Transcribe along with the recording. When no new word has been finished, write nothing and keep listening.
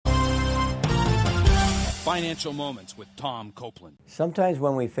Financial Moments with Tom Copeland. Sometimes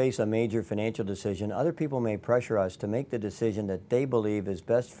when we face a major financial decision, other people may pressure us to make the decision that they believe is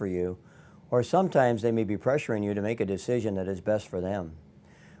best for you, or sometimes they may be pressuring you to make a decision that is best for them.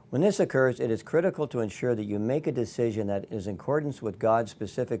 When this occurs, it is critical to ensure that you make a decision that is in accordance with God's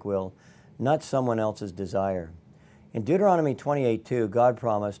specific will, not someone else's desire. In Deuteronomy 28:2, God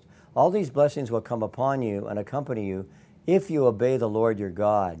promised, "All these blessings will come upon you and accompany you if you obey the Lord your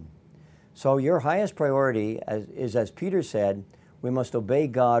God." So your highest priority is, as Peter said, we must obey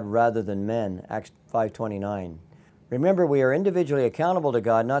God rather than men, Acts 5:29. Remember, we are individually accountable to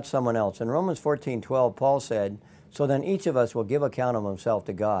God, not someone else. In Romans 14:12, Paul said, "So then each of us will give account of himself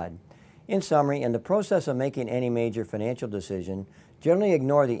to God." In summary, in the process of making any major financial decision, generally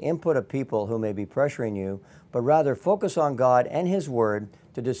ignore the input of people who may be pressuring you, but rather focus on God and His Word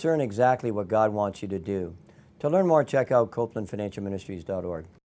to discern exactly what God wants you to do. To learn more, check out CopelandFinancialMinistries.org.